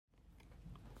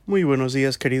Muy buenos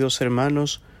días, queridos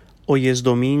hermanos. Hoy es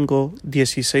domingo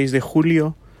 16 de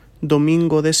julio,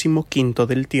 domingo 15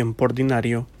 del tiempo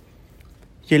ordinario.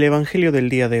 Y el evangelio del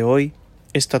día de hoy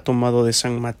está tomado de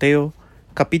San Mateo,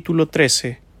 capítulo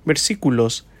 13,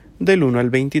 versículos del 1 al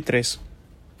 23.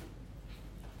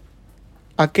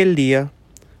 Aquel día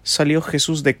salió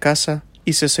Jesús de casa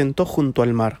y se sentó junto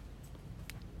al mar.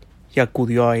 Y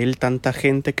acudió a él tanta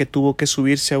gente que tuvo que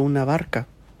subirse a una barca.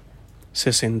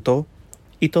 Se sentó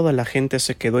y toda la gente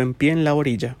se quedó en pie en la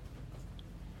orilla.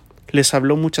 Les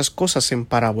habló muchas cosas en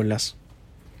parábolas.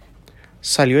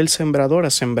 Salió el sembrador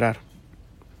a sembrar.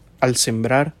 Al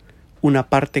sembrar, una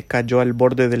parte cayó al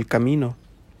borde del camino.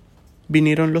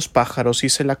 Vinieron los pájaros y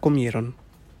se la comieron.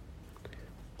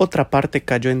 Otra parte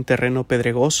cayó en terreno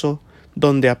pedregoso,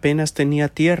 donde apenas tenía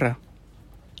tierra,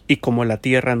 y como la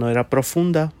tierra no era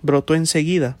profunda, brotó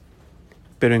enseguida,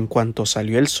 pero en cuanto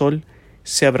salió el sol,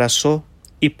 se abrasó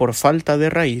y por falta de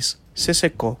raíz se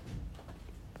secó.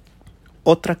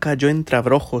 Otra cayó entre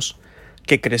abrojos,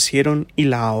 que crecieron y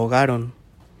la ahogaron.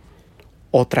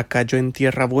 Otra cayó en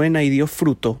tierra buena y dio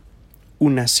fruto,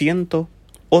 una 100,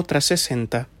 otra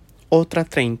 60, otra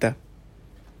 30.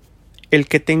 El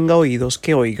que tenga oídos,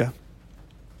 que oiga.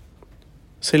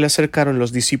 Se le acercaron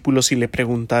los discípulos y le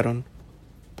preguntaron: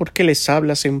 ¿Por qué les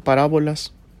hablas en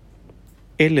parábolas?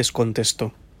 Él les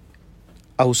contestó: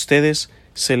 A ustedes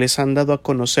se les han dado a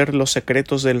conocer los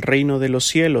secretos del reino de los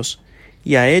cielos,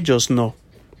 y a ellos no.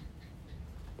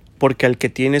 Porque al que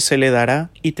tiene se le dará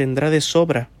y tendrá de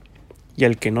sobra, y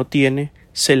al que no tiene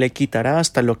se le quitará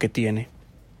hasta lo que tiene.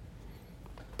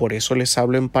 Por eso les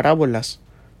hablo en parábolas,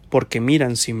 porque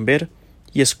miran sin ver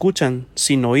y escuchan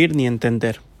sin oír ni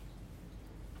entender.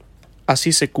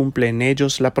 Así se cumple en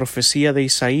ellos la profecía de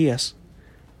Isaías: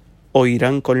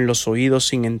 oirán con los oídos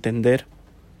sin entender,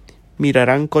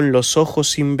 mirarán con los ojos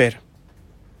sin ver.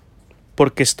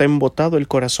 Porque está embotado el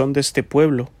corazón de este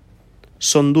pueblo,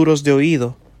 son duros de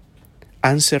oído,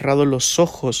 han cerrado los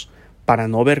ojos para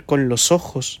no ver con los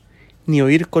ojos, ni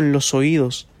oír con los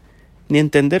oídos, ni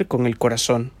entender con el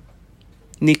corazón,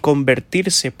 ni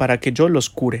convertirse para que yo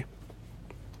los cure.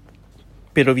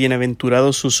 Pero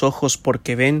bienaventurados sus ojos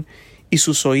porque ven, y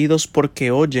sus oídos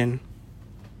porque oyen.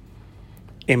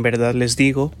 En verdad les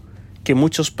digo que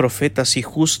muchos profetas y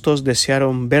justos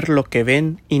desearon ver lo que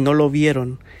ven y no lo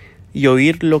vieron, y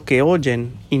oír lo que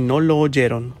oyen y no lo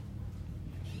oyeron.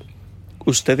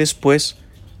 Ustedes, pues,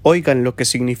 oigan lo que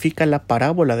significa la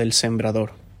parábola del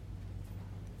sembrador.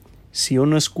 Si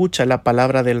uno escucha la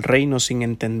palabra del reino sin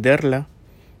entenderla,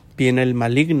 viene el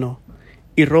maligno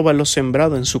y roba lo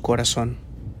sembrado en su corazón.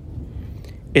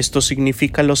 Esto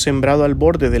significa lo sembrado al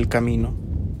borde del camino.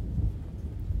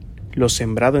 Lo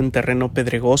sembrado en terreno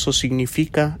pedregoso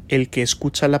significa el que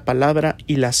escucha la palabra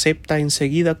y la acepta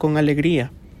enseguida con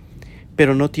alegría,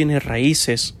 pero no tiene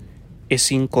raíces,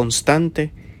 es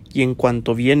inconstante y en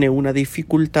cuanto viene una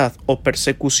dificultad o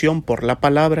persecución por la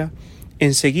palabra,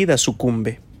 enseguida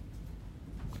sucumbe.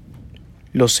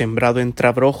 Lo sembrado entre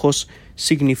abrojos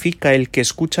significa el que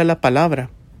escucha la palabra,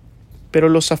 pero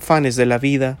los afanes de la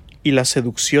vida y la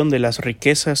seducción de las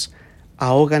riquezas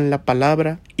ahogan la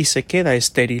palabra y se queda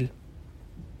estéril.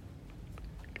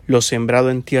 Lo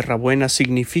sembrado en tierra buena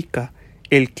significa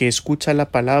el que escucha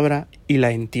la palabra y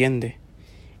la entiende.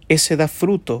 Ese da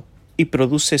fruto y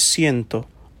produce 100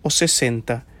 o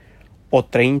 60 o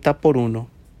 30 por uno.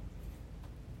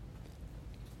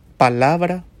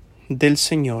 Palabra del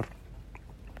Señor.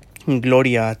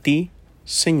 Gloria a ti,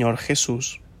 Señor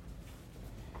Jesús.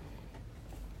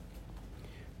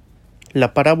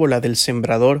 La parábola del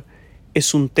sembrador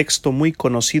es un texto muy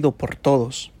conocido por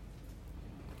todos.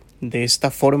 De esta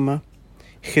forma,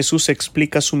 Jesús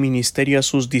explica su ministerio a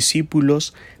sus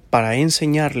discípulos para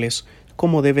enseñarles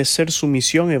cómo debe ser su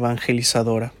misión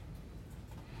evangelizadora.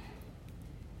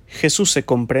 Jesús se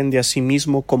comprende a sí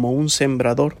mismo como un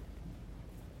sembrador.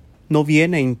 No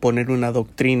viene a imponer una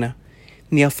doctrina,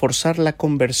 ni a forzar la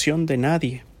conversión de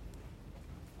nadie.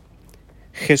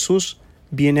 Jesús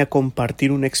viene a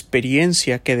compartir una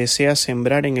experiencia que desea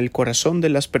sembrar en el corazón de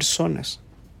las personas.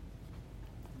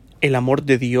 El amor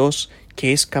de Dios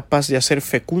que es capaz de hacer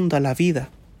fecunda la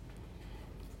vida,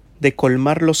 de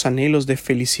colmar los anhelos de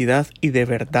felicidad y de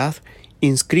verdad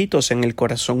inscritos en el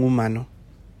corazón humano,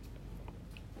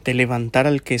 de levantar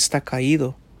al que está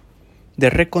caído, de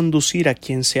reconducir a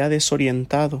quien se ha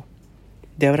desorientado,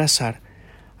 de abrazar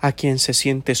a quien se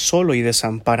siente solo y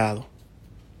desamparado.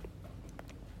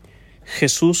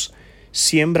 Jesús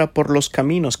siembra por los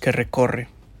caminos que recorre,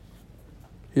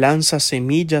 lanza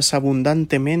semillas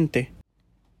abundantemente,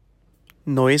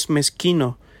 no es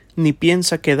mezquino ni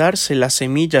piensa quedarse las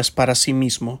semillas para sí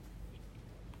mismo.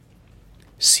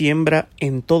 siembra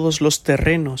en todos los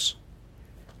terrenos,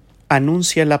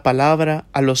 anuncia la palabra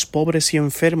a los pobres y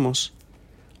enfermos,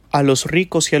 a los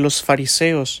ricos y a los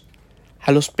fariseos,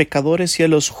 a los pecadores y a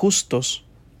los justos.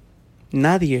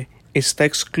 Nadie está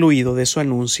excluido de su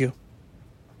anuncio.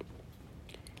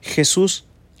 Jesús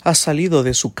ha salido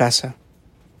de su casa,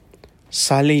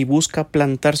 sale y busca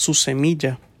plantar su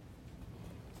semilla,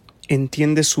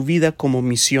 entiende su vida como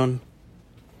misión.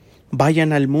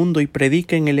 Vayan al mundo y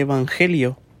prediquen el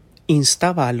Evangelio,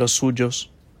 instaba a los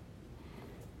suyos.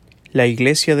 La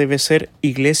iglesia debe ser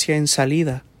iglesia en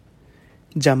salida,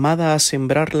 llamada a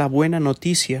sembrar la buena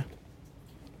noticia.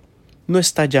 No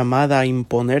está llamada a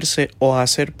imponerse o a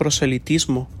hacer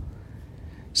proselitismo,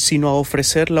 sino a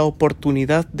ofrecer la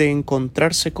oportunidad de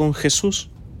encontrarse con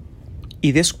Jesús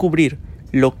y descubrir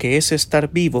lo que es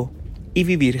estar vivo y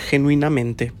vivir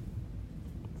genuinamente.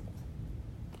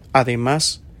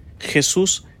 Además,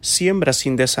 Jesús siembra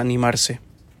sin desanimarse,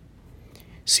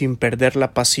 sin perder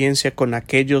la paciencia con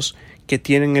aquellos que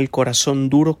tienen el corazón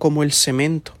duro como el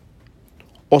cemento,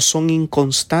 o son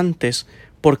inconstantes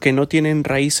porque no tienen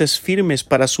raíces firmes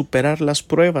para superar las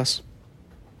pruebas,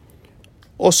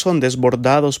 o son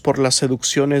desbordados por las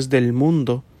seducciones del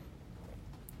mundo.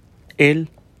 Él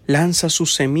lanza su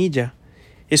semilla,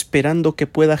 esperando que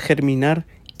pueda germinar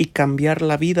y cambiar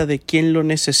la vida de quien lo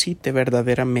necesite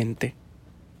verdaderamente.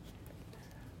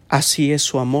 Así es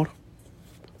su amor.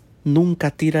 Nunca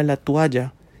tira la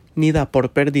toalla ni da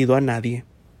por perdido a nadie.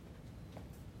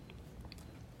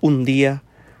 Un día,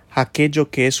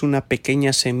 aquello que es una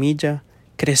pequeña semilla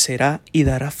crecerá y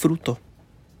dará fruto.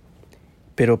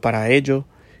 Pero para ello,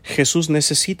 Jesús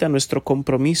necesita nuestro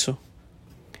compromiso.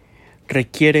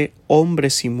 Requiere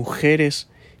hombres y mujeres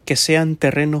que sean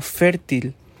terreno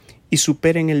fértil y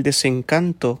superen el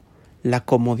desencanto, la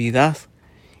comodidad,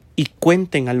 y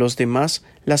cuenten a los demás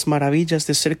las maravillas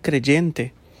de ser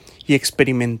creyente y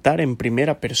experimentar en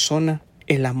primera persona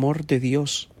el amor de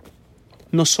Dios,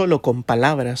 no solo con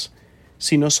palabras,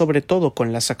 sino sobre todo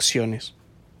con las acciones.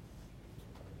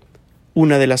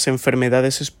 Una de las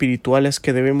enfermedades espirituales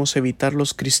que debemos evitar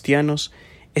los cristianos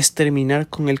es terminar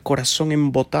con el corazón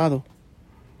embotado,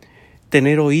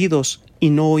 tener oídos y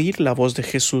no oír la voz de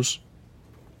Jesús,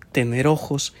 tener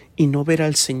ojos y no ver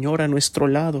al Señor a nuestro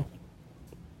lado.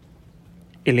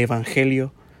 El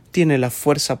Evangelio tiene la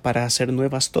fuerza para hacer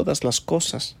nuevas todas las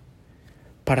cosas,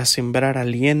 para sembrar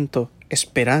aliento,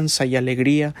 esperanza y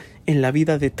alegría en la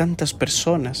vida de tantas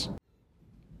personas,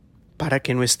 para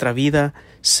que nuestra vida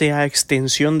sea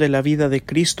extensión de la vida de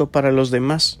Cristo para los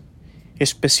demás,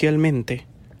 especialmente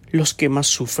los que más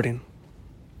sufren.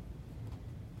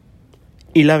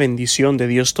 Y la bendición de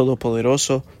Dios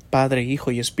Todopoderoso, Padre,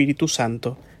 Hijo y Espíritu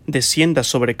Santo, descienda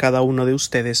sobre cada uno de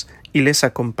ustedes y les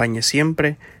acompañe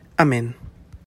siempre. Amén.